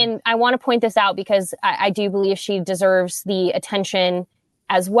 Mm-hmm. And I want to point this out because I do believe she deserves the attention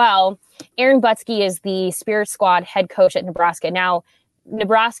as well. Aaron Butsky is the Spirit Squad head coach at Nebraska. Now,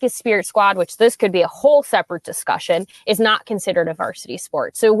 Nebraska's Spirit Squad, which this could be a whole separate discussion, is not considered a varsity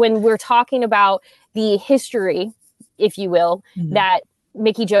sport. So when we're talking about the history, if you will, that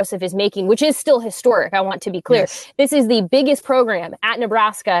Mickey Joseph is making, which is still historic, I want to be clear. Yes. This is the biggest program at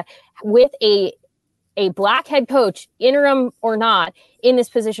Nebraska with a Black head coach, interim or not, in this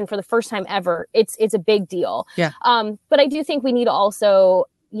position for the first time ever. It's a big deal. Yeah. But I do think we need to also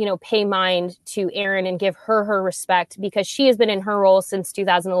pay mind to Erin and give her respect, because she has been in her role since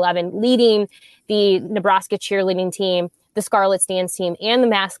 2011, leading the Nebraska cheerleading team, the Scarlets dance team, and the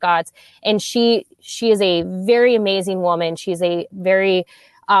mascots. And she is a very amazing woman. She's a very,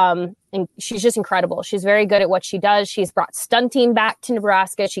 and she's just incredible. She's very good at what she does. She's brought stunting back to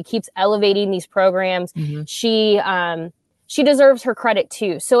Nebraska. She keeps elevating these programs. Mm-hmm. She deserves her credit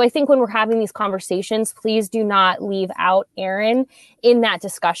too. So I think when we're having these conversations, please do not leave out Erin in that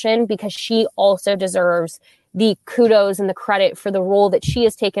discussion, because she also deserves the kudos and the credit for the role that she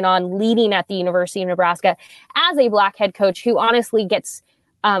has taken on leading at the University of Nebraska as a Black head coach who honestly gets,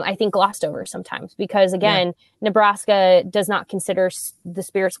 I think, glossed over sometimes because, again, Nebraska does not consider the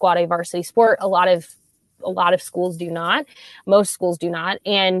Spirit Squad a varsity sport. A lot of schools do not. Most schools do not.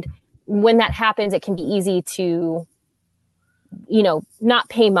 And when that happens, it can be easy to not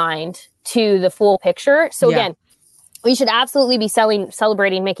pay mind to the full picture. So again, we should absolutely be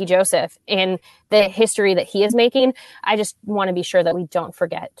celebrating Mickey Joseph and the history that he is making. I just want to be sure that we don't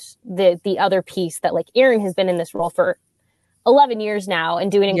forget the other piece that, like, Erin has been in this role for 11 years now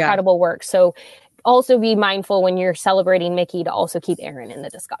and doing incredible work. So also be mindful when you're celebrating Mickey to also keep Erin in the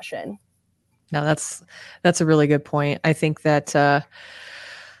discussion. No, that's a really good point. I think that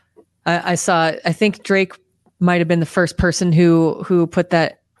I think Drake might have been the first person who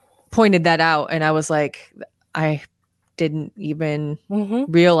pointed that out. And I was like, I didn't even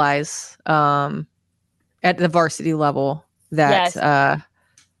realize at the varsity level that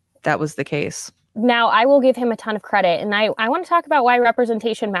that was the case. Now, I will give him a ton of credit, and I want to talk about why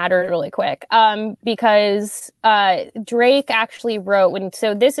representation mattered really quick, because Drake actually wrote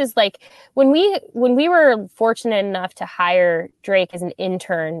this is like when we were fortunate enough to hire Drake as an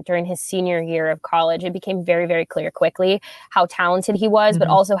intern during his senior year of college, it became very, very clear quickly how talented he was, but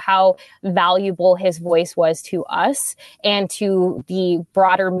also how valuable his voice was to us and to the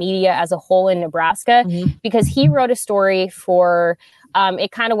broader media as a whole in Nebraska, because he wrote a story for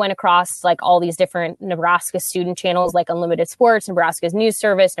it kind of went across like all these different Nebraska student channels like Unlimited Sports, Nebraska's News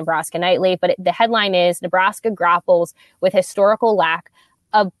Service, Nebraska Nightly. But the headline is Nebraska grapples with historical lack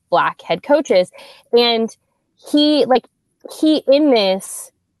of Black head coaches. And he in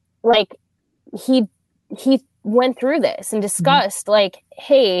this like he went through this and discussed like,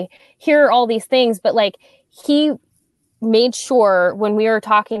 hey, here are all these things, but like he made sure when we were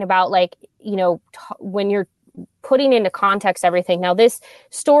talking about like, you know, when you're putting into context everything. Now this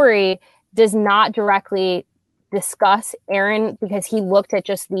story does not directly discuss Aaron because he looked at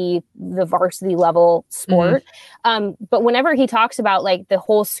just the varsity level sport. But whenever he talks about like the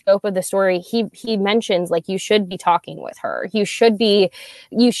whole scope of the story, he mentions like you should be talking with her. You should be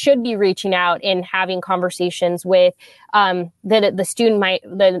reaching out and having conversations with the student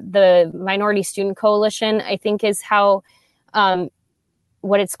the Minority Student Coalition, I think is how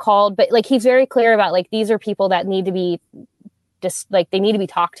what it's called. But like he's very clear about like these are people that need to be just like they need to be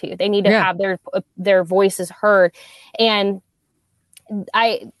talked to. They need to have their voices heard. And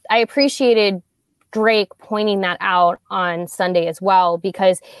I appreciated Drake pointing that out on Sunday as well,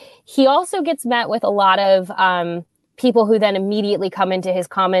 because he also gets met with a lot of people who then immediately come into his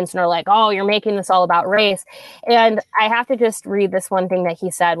comments and are like, oh, you're making this all about race. And I have to just read this one thing that he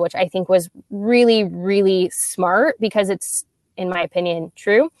said, which I think was really, really smart because it's, in my opinion,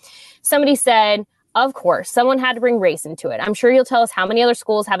 true. Somebody said, of course, someone had to bring race into it. I'm sure you'll tell us how many other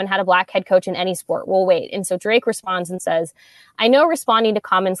schools haven't had a black head coach in any sport. We'll wait. And so Drake responds and says, I know responding to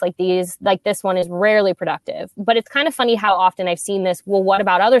comments like this one is rarely productive, but it's kind of funny how often I've seen this, well, what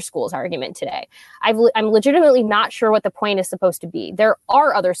about other schools argument today? I'm legitimately not sure what the point is supposed to be. There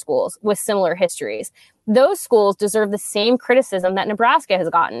are other schools with similar histories. Those schools deserve the same criticism that Nebraska has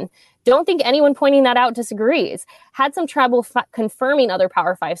gotten. Don't think anyone pointing that out disagrees. Had some trouble confirming other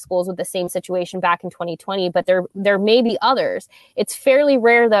Power 5 schools with the same situation back in 2020, but there may be others. It's fairly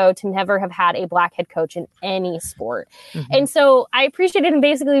rare, though, to never have had a black head coach in any sport. And so I appreciated him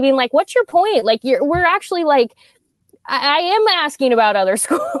basically being like, what's your point? Like, we're actually like, I am asking about other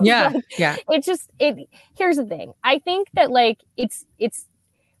schools. Yeah. Like, yeah. It's just, here's the thing. I think that like,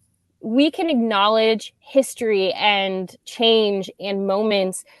 we can acknowledge history and change and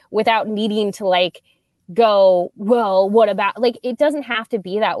moments without needing to like go, well, what about, like, it doesn't have to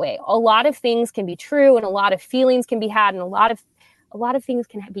be that way. A lot of things can be true and a lot of feelings can be had and a lot of things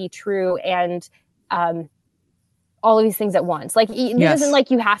can be true and all of these things at once. Like, it isn't like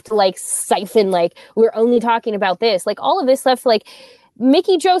you have to like siphon, like we're only talking about this, like all of this stuff, like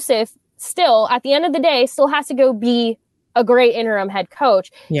Mickey Joseph still at the end of the day still has to go be a great interim head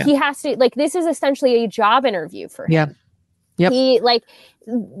coach. Yeah. He has to, like, this is essentially a job interview for him. Yeah. Yep. He like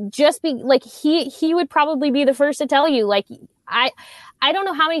just be like he would probably be the first to tell you, like, I don't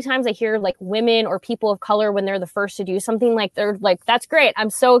know how many times I hear like women or people of color when they're the first to do something, like they're like, that's great. I'm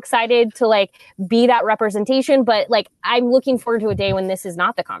so excited to like be that representation. But like, I'm looking forward to a day when this is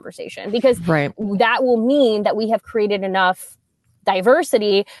not the conversation, because that will mean that we have created enough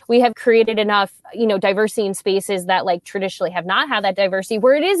diversity. We have created enough, diversity in spaces that like traditionally have not had that diversity,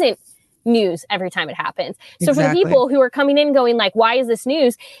 where it isn't news every time it happens. So for the people who are coming in going like, why is this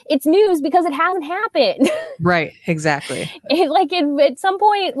news? It's news because it hasn't happened. Right. Exactly. At some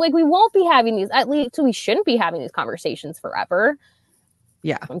point, like, we won't be having these, at least we shouldn't be having these conversations forever.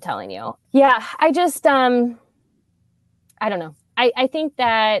 Yeah. I'm telling you. Yeah. I just, I don't know. I think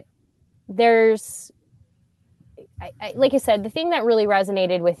that there's, like I said, the thing that really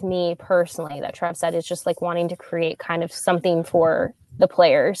resonated with me personally that Trev said is just like wanting to create kind of something for the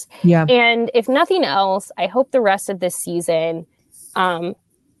players. Yeah. And if nothing else, I hope the rest of this season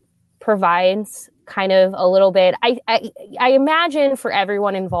provides kind of a little bit. I imagine for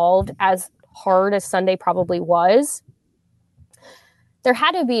everyone involved, as hard as Sunday probably was, there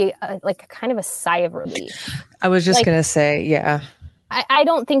had to be like kind of a sigh of relief. I was just going to say, yeah. I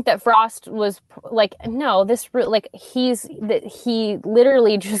don't think that Frost was like, no, he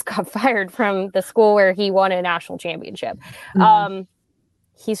literally just got fired from the school where he won a national championship. Mm-hmm.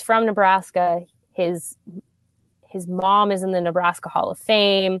 He's from Nebraska. His mom is in the Nebraska Hall of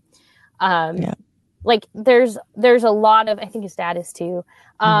Fame. Like there's a lot of, I think his dad is too.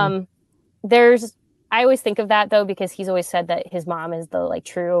 I always think of that though, because he's always said that his mom is the like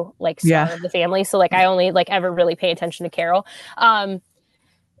true like star of the family. So like I only like ever really pay attention to Carol.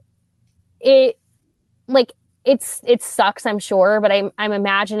 It sucks, I'm sure, but I'm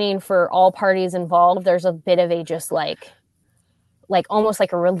imagining for all parties involved, there's a bit of a just like almost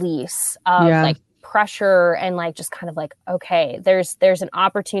like a release of like pressure and like just kind of like, okay, there's an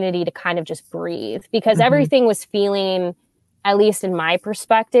opportunity to kind of just breathe, because everything was feeling, at least in my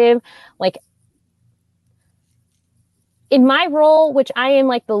perspective, like in my role, which I am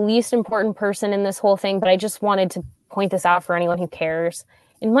like the least important person in this whole thing, but I just wanted to point this out for anyone who cares.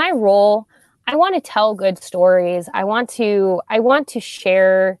 In my role, I want to tell good stories. I want to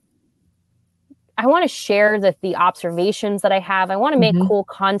share I want to share the observations that I have. I want to make cool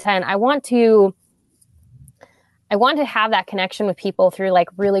content. I want to have that connection with people through like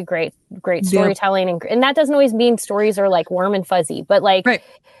really great storytelling. And that doesn't always mean stories are like warm and fuzzy, but like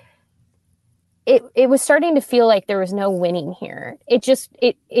it was starting to feel like there was no winning here. It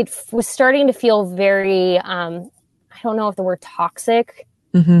was starting to feel very, I don't know if the word toxic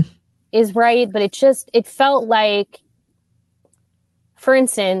is right, but it felt like, for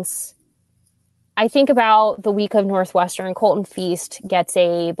instance, I think about the week of Northwestern. Colton Feast gets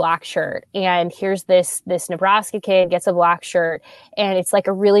a black shirt, and here's this Nebraska kid gets a black shirt, and it's like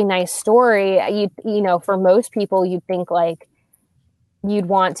a really nice story. You know, for most people, you'd think like you'd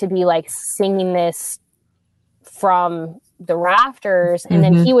want to be like singing this from the rafters, and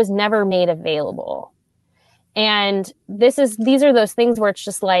then he was never made available. And these are those things where it's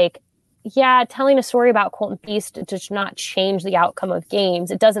just like, yeah, telling a story about Colton Feast does not change the outcome of games.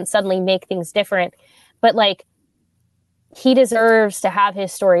 It doesn't suddenly make things different, but like he deserves to have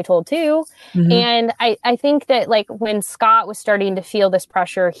his story told too. And I think that like when Scott was starting to feel this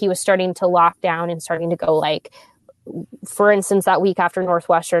pressure, he was starting to lock down and starting to go like, for instance, that week after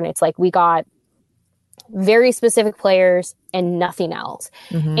Northwestern, it's like we got very specific players and nothing else.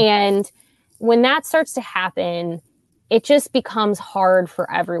 And when that starts to happen, it just becomes hard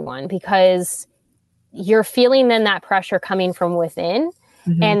for everyone because you're feeling then that pressure coming from within,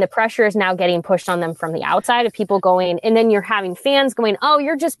 and the pressure is now getting pushed on them from the outside of people going, and then you're having fans going, oh,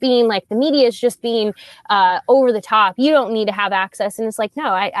 you're just being like, the media is just being over the top. You don't need to have access. And it's like,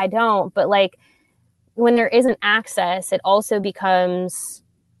 no, I don't. But like when there isn't access, it also becomes,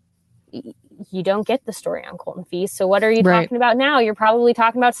 you don't get the story on Colton Feast. So what are you talking about now? You're probably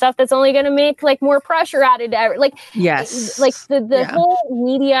talking about stuff that's only going to make like more pressure added to like, like the whole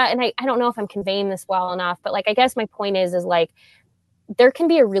media. And I don't know if I'm conveying this well enough, but like, I guess my point is like, there can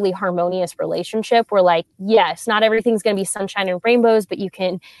be a really harmonious relationship where like, yes, not everything's going to be sunshine and rainbows, but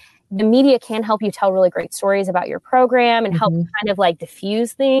the media can help you tell really great stories about your program and help kind of like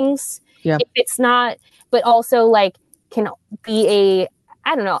diffuse things. If it's not, but also like can be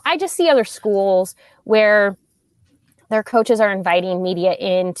I don't know. I just see other schools where their coaches are inviting media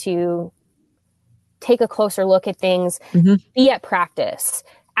in to take a closer look at things, be at practice,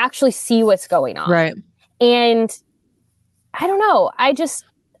 actually see what's going on. Right. And I don't know.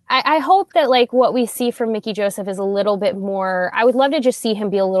 I hope that like what we see from Mickey Joseph is a little bit more, I would love to just see him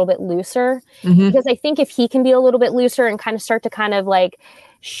be a little bit looser, because I think if he can be a little bit looser and kind of start to kind of like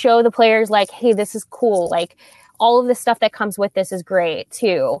show the players like, hey, this is cool. Like, all of the stuff that comes with this is great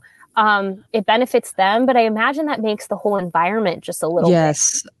too. It benefits them, but I imagine that makes the whole environment just a little bit.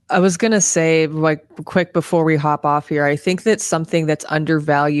 I was going to say, like, quick before we hop off here, I think that's something that's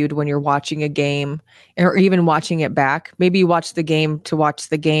undervalued when you're watching a game or even watching it back. Maybe you watch the game to watch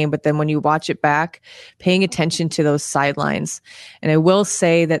the game, but then when you watch it back, paying attention to those sidelines. And I will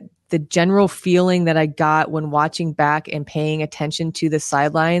say that the general feeling that I got when watching back and paying attention to the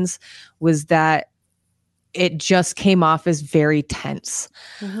sidelines was that it just came off as very tense.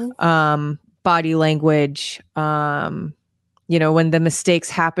 Body language, you know, when the mistakes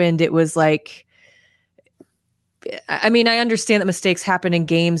happened, it was like, I mean, I understand that mistakes happen in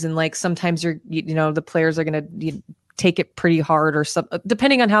games and like sometimes you know, the players are going to take it pretty hard or something,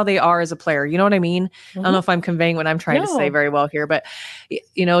 depending on how they are as a player. You know what I mean? I don't know if I'm conveying what I'm trying to say very well here, but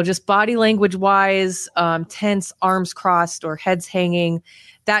you know, just body language wise, tense, arms crossed or heads hanging,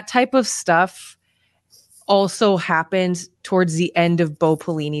 that type of stuff also happened towards the end of Bo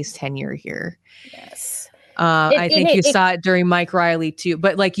Pelini's tenure here. Yes. I think you saw it during Mike Riley too,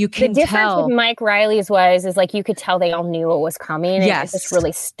 but like you can tell. The difference with Mike Riley's is like you could tell they all knew what was coming and it just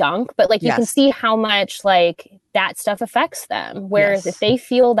really stunk. But like you can see how much like that stuff affects them. Whereas if they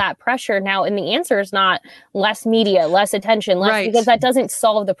feel that pressure now, and the answer is not less media, less attention, because that doesn't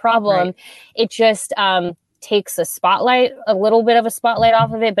solve the problem. It just takes a little bit of a spotlight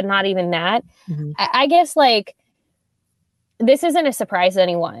off of it, but not even that. I guess like this isn't a surprise to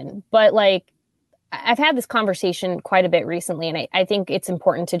anyone, but like I've had this conversation quite a bit recently, and I think it's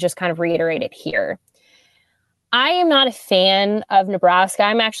important to just kind of reiterate it here. I am not a fan of Nebraska.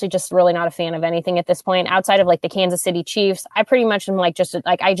 I'm actually just really not a fan of anything at this point outside of like the Kansas City Chiefs. I pretty much am like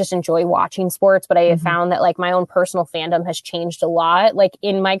I just enjoy watching sports, but I have found that like my own personal fandom has changed a lot like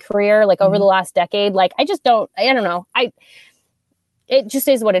in my career, like over the last decade. Like I don't know. It just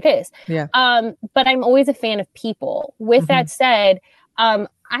is what it is. But I'm always a fan of people. With that said,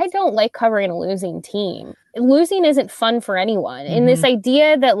 I don't like covering a losing team. Losing isn't fun for anyone. And this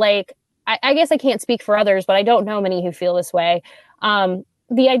idea that like, I guess I can't speak for others, but I don't know many who feel this way. The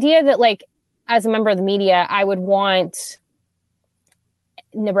idea that like, as a member of the media, I would want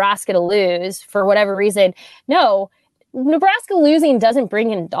Nebraska to lose for whatever reason. No, Nebraska losing doesn't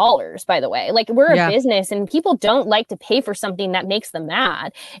bring in dollars, by the way. Like, we're a business and people don't like to pay for something that makes them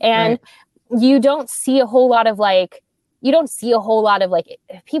mad. And you don't see a whole lot of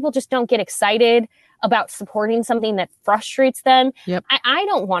people just don't get excited about supporting something that frustrates them. Yep. I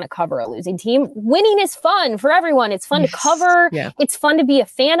don't want to cover a losing team. Winning is fun for everyone. It's fun to cover. Yeah. It's fun to be a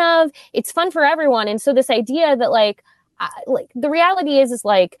fan of. It's fun for everyone. And so this idea that like the reality is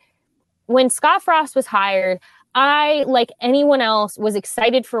like when Scott Frost was hired, I, like anyone else, was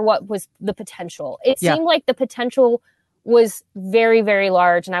excited for what was the potential. It seemed like the potential was very, very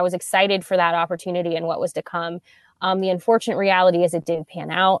large, and I was excited for that opportunity and what was to come. The unfortunate reality is it didn't pan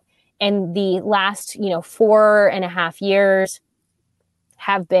out. And the last, 4.5 years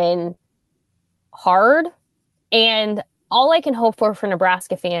have been hard. And all I can hope for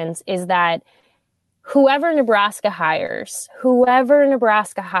Nebraska fans is that whoever Nebraska hires,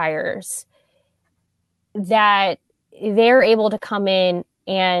 that they're able to come in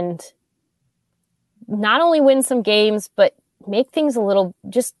and not only win some games, but make things a little,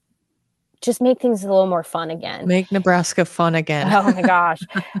 just make things a little more fun again. Make Nebraska fun again. Oh my gosh.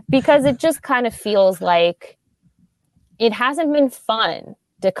 Because it just kind of feels like it hasn't been fun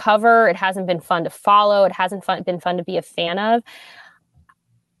to cover. It hasn't been fun to follow. It hasn't been fun to be a fan of.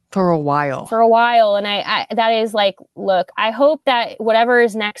 For a while. And I that is like, look, I hope that whatever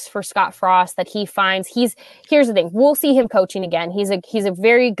is next for Scott Frost, that he finds, here's the thing. We'll see him coaching again. He's a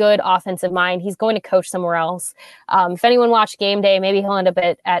very good offensive mind. He's going to coach somewhere else. If anyone watched Game Day, maybe he'll end up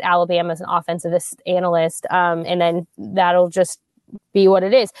at Alabama as an offensive analyst. And then that'll just be what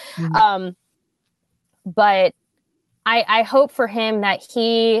it is. Mm-hmm. But I hope for him that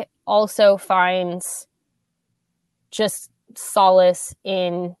he also finds just solace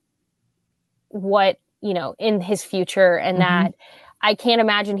in what, in his future, and that I can't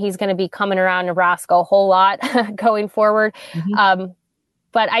imagine he's going to be coming around Nebraska a whole lot going forward.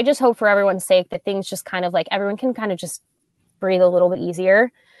 But I just hope for everyone's sake that things just kind of like everyone can kind of just breathe a little bit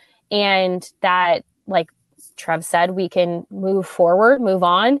easier, and that, like Trev said, we can move forward, move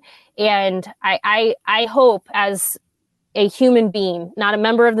on. And I hope, as a human being, not a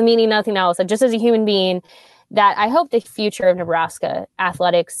member of the meeting, nothing else, just as a human being, that I hope the future of Nebraska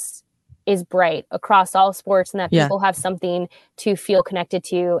athletics is bright across all sports, and that people have something to feel connected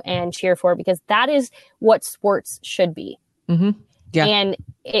to and cheer for, because that is what sports should be. Yeah. And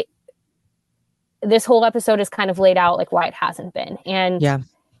this whole episode is kind of laid out like why it hasn't been. And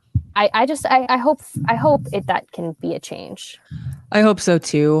I hope that can be a change. I hope so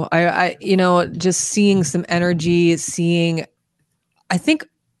too. I just seeing some energy, I think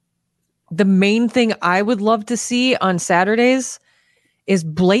the main thing I would love to see on Saturdays is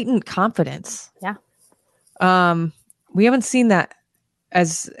blatant confidence. Yeah. We haven't seen that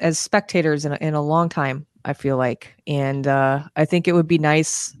as spectators in a long time, I feel like. And I think it would be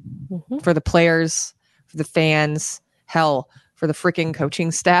nice for the players, for the fans, hell, for the freaking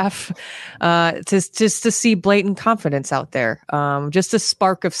coaching staff, to see blatant confidence out there. Just a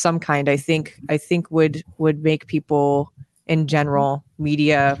spark of some kind, I think would make people in general,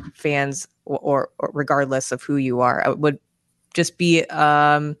 media, fans, or regardless of who you are, it would just be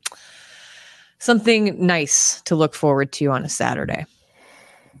something nice to look forward to on a Saturday.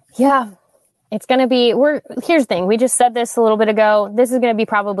 Yeah, it's going to be, here's the thing. We just said this a little bit ago. This is going to be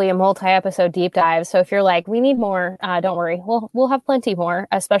probably a multi-episode deep dive. So if you're like, we need more, don't worry. We'll have plenty more,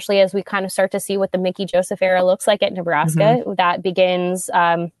 especially as we kind of start to see what the Mickey Joseph era looks like at Nebraska. That begins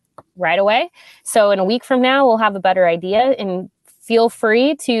right away. So in a week from now, we'll have a better idea, and feel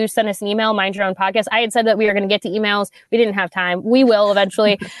free to send us an email, Mind Your Own Podcast. I had said that we were going to get to emails. We didn't have time. We will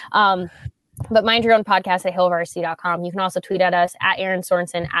eventually. But Mind Your Own Podcast at HillVarsity.com. You can also tweet at us at Erin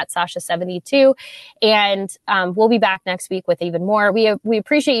Sorensen, at Sasha72. And we'll be back next week with even more. We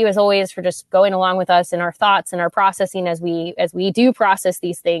appreciate you, as always, for just going along with us in our thoughts and our processing as we do process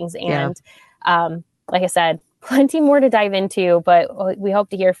these things. And like I said, plenty more to dive into, but we hope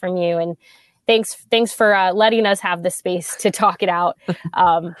to hear from you. And thanks for letting us have the space to talk it out.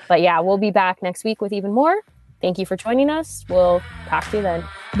 But yeah, we'll be back next week with even more. Thank you for joining us. We'll talk to you then.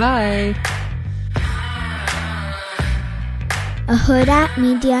 Bye. A Huda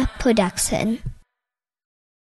Media Production.